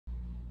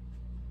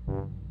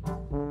Oh.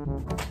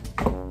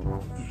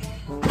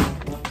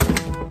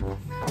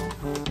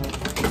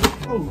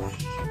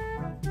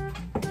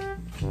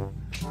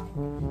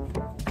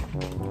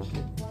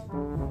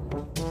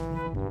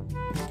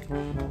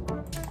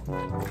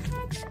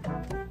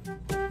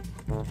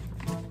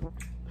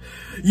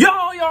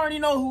 Y'all already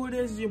know who it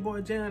is. It's your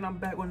boy Jan. I'm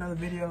back with another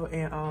video,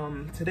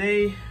 and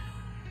today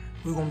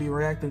we're gonna be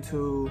reacting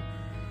to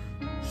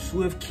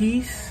Swift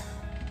Keys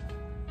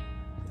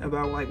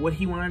about like what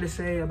he wanted to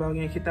say about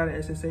getting kicked out of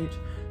SSH.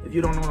 If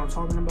you don't know what I'm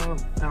talking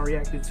about, I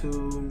reacted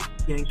to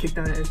getting kicked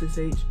out of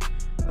SSH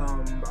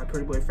by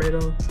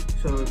PRETTYBOYFREDO.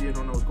 So if you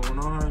don't know what's going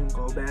on,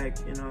 go back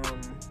and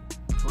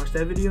watch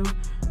that video.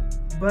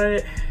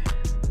 But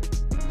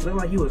it looked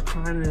like he was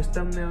crying in his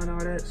thumbnail and all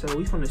that. So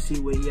we gonna see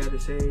what he had to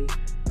say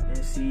and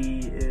see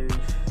if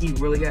he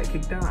really got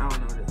kicked out. I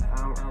don't know.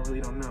 I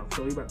really don't know.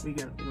 So we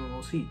gonna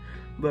go see.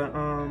 But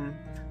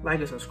like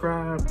and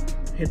subscribe,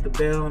 hit the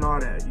bell and all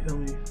that. You feel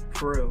me?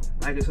 For real.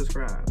 Like and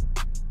subscribe.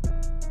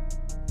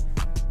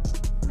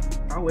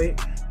 I'll wait.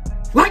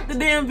 Like the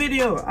damn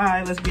video. All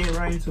right, let's get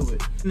right into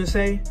it. I'm gonna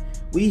say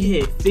we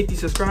hit 50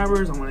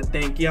 subscribers. I want to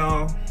thank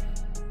y'all.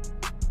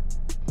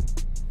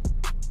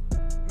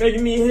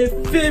 Making me hit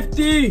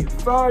 50.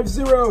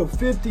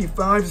 50.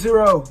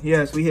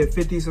 Yes, we hit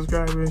 50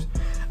 subscribers.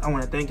 I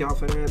want to thank y'all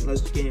for that.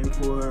 Let's get in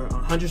for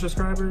 100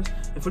 subscribers.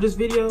 And for this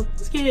video,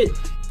 let's get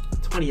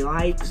 20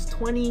 likes.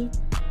 20.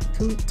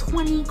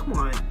 Come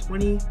on,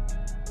 20.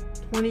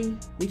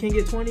 We can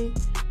get 20.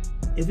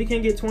 If we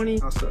can't get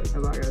 20, I'll suck. That's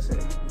all I gotta say.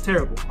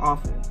 Terrible,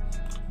 awful,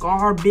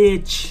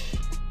 garbage.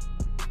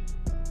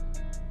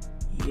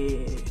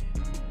 Yeah.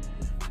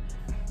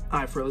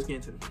 All right, Fred, let's get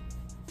into it.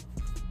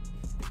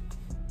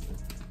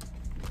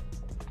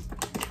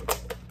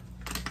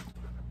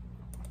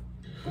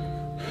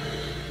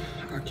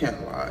 I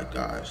can't lie,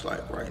 guys.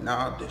 Like right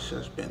now, this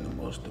has been the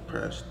most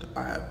depressed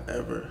I have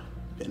ever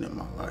been in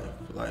my life.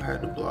 Like I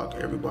had to block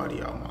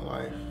everybody out of my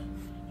life.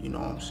 You know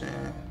what I'm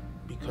saying?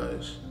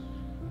 Because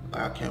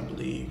I can't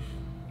believe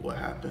what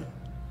happened.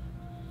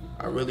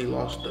 I really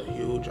lost a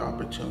huge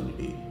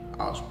opportunity.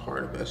 I was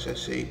part of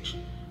SSH,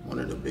 one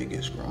of the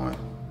biggest growing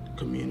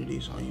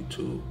communities on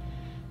YouTube.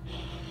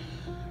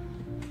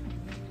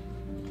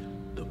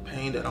 The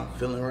pain that I'm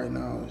feeling right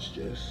now is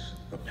just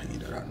a pain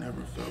that I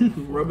never felt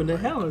before. Rubbing the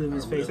hell out of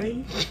his face,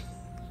 ain't you?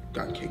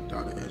 Got kicked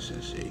out of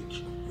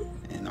SSH,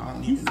 and I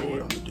don't even know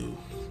what I'm gonna do.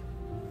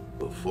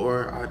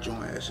 Before I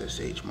joined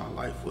SSH, my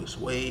life was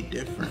way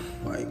different.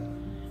 Like,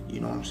 you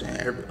know what I'm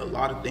saying? A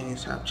lot of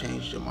things have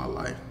changed in my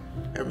life.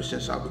 Ever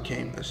since I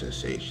became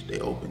SSH,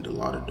 they opened a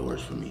lot of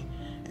doors for me,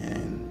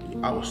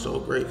 and I was so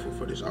grateful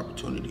for this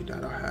opportunity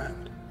that I had.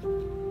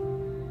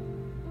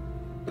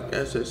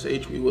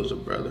 SSH, we was a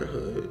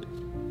brotherhood.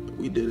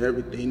 We did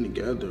everything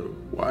together.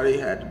 Why they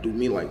had to do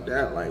me like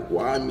that? Like,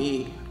 why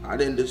me? I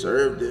didn't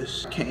deserve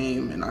this. I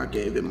came and I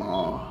gave it my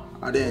all.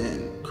 I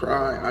didn't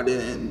cry, I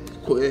didn't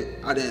quit,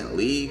 I didn't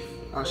leave.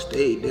 I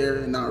stayed there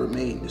and I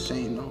remained the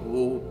same the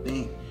whole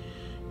thing.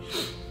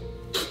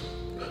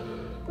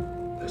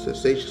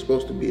 SSH is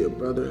supposed to be a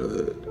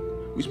brotherhood.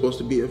 We supposed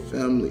to be a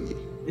family.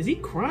 Is he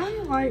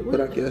crying? Like, what?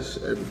 But I guess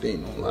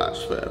everything don't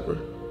last forever.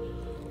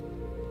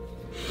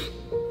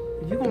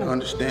 You gonna... I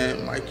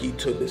understand Mikey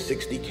took the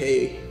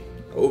 60K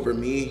over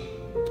me.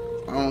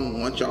 I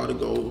don't want y'all to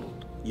go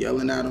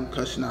yelling at him,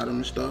 cussing at him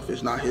and stuff.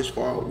 It's not his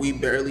fault. We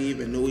barely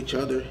even knew each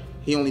other.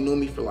 He only knew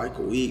me for like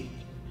a week.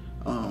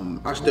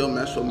 I still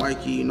mess with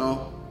Mikey, you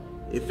know.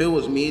 If it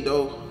was me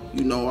though,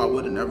 you know, I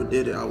would have never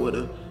did it. I would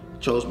have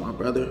chose my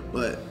brother,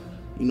 but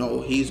you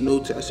know, he's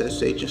new to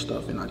SSH and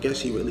stuff, and I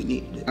guess he really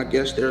needed it. I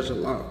guess there's a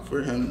lot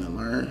for him to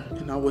learn,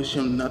 and I wish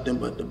him nothing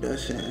but the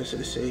best in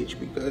SSH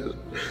because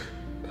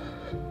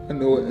I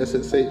know what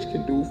SSH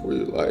can do for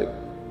your life.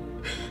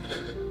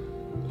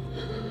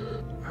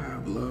 I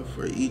have love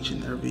for each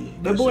and every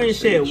That boy ain't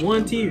shed one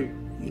member, tear,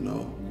 you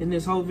know, in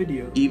this whole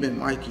video. Even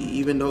Mikey,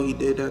 even though he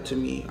did that to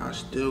me, I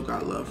still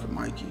got love for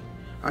Mikey.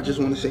 I just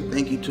want to say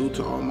thank you too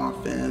to all my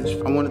fans.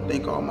 I want to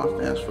thank all my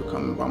fans for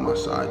coming by my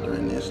side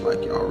during this.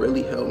 Like, y'all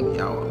really helped me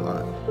out a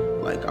lot.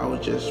 Like, I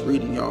was just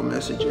reading y'all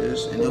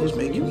messages and it was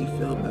making me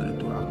feel better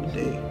throughout the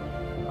day.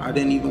 I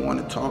didn't even want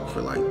to talk for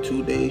like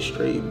 2 days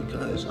straight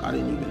because I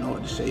didn't even know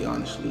what to say,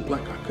 honestly.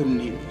 Like, I couldn't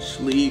even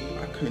sleep,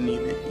 I couldn't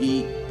even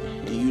eat.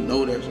 And you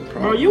know there's a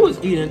problem. Bro, you was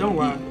eating, don't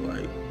lie.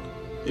 Like,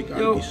 it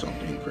gotta be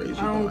something crazy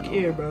I don't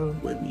care, bro.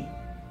 With me.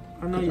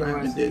 I know you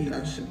haven't did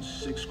that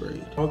since 6th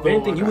grade. If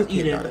anything, you was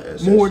eating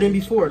more than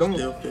before. I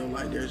still feel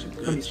like there's a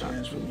good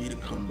chance for me to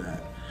come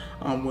back.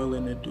 I'm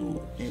willing to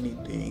do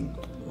anything,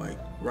 like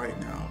right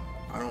now.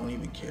 I don't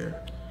even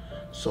care.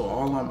 So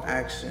all I'm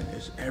asking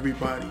is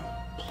everybody,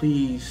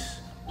 please,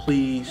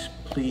 please,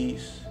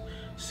 please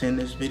send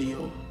this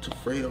video to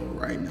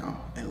Fredo right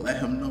now and let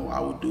him know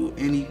I will do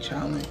any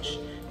challenge,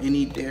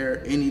 any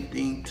dare,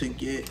 anything to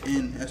get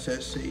in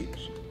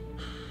SSH.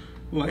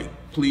 Like,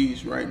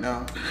 please, right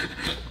now.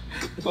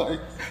 Like,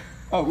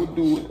 I would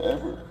do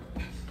whatever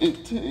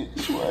it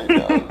takes right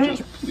now.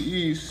 Just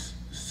please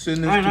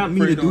send this to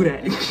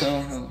Fredo and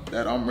tell him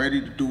that I'm ready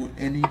to do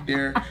any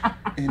dare,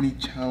 any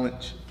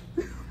challenge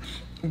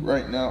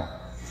right now.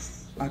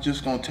 I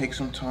just gonna take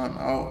some time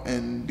out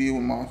and be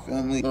with my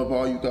family. Love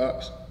all you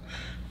guys.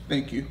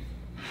 Thank you.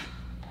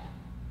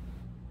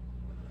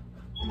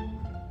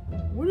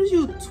 What is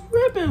you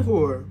tripping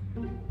for?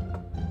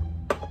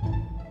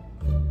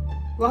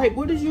 Like,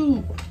 what is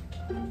you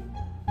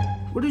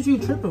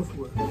tripping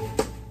for?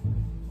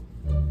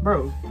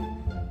 Bro,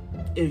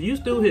 if you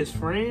still his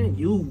friend,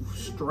 you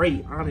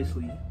straight,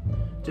 honestly.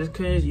 Just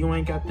cause you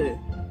ain't got the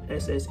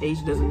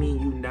SSH doesn't mean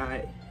you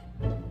not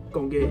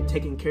gonna get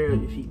taken care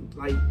of if he,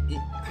 like,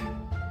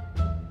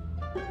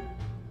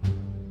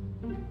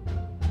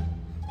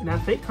 and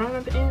that fake crying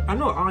at the end, I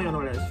know all y'all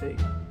know that's fake.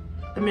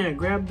 That man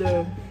grabbed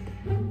the,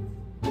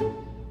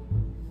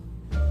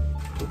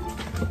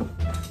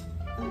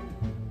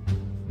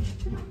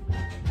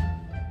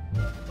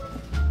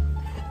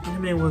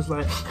 that man was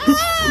like,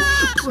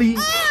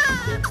 please.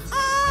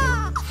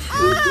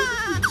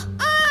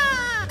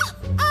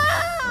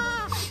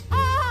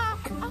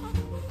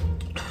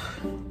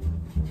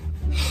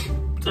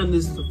 And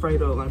this is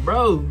Fredo, like,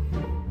 bro,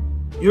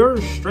 you're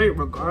straight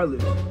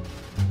regardless.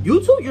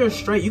 YouTube, you're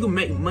straight. You can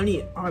make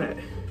money, all that.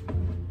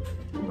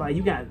 Like,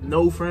 you got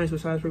no friends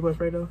besides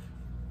PRETTYBOYFREDO.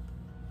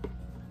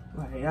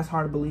 Like, that's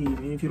hard to believe.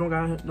 And if you don't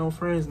got no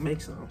friends,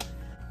 make some.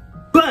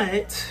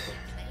 But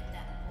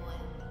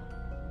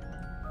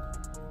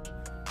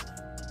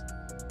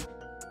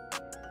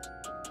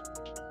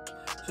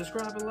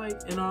subscribe and like,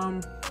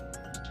 and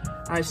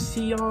I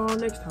see y'all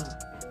next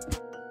time.